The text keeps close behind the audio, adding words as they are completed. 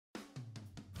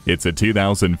It's a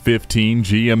 2015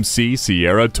 GMC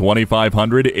Sierra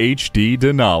 2500 HD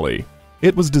Denali.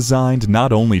 It was designed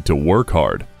not only to work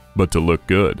hard, but to look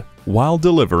good, while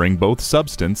delivering both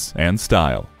substance and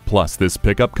style. Plus, this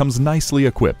pickup comes nicely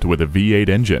equipped with a V8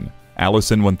 engine,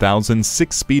 Allison 1000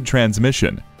 6-speed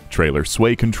transmission, trailer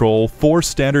sway control, 4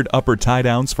 standard upper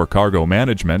tie-downs for cargo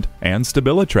management, and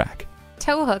StabiliTrak.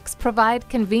 Tow hooks provide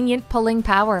convenient pulling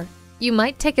power. You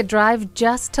might take a drive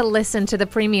just to listen to the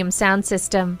premium sound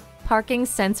system. Parking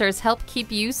sensors help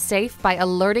keep you safe by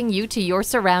alerting you to your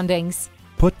surroundings.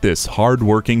 Put this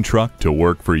hard-working truck to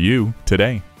work for you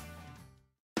today.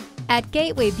 At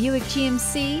Gateway Buick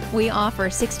GMC, we offer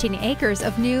 16 acres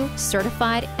of new,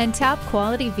 certified, and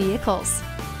top-quality vehicles.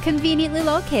 Conveniently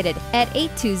located at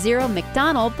 820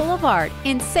 McDonnell Boulevard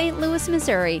in St. Louis,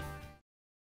 Missouri.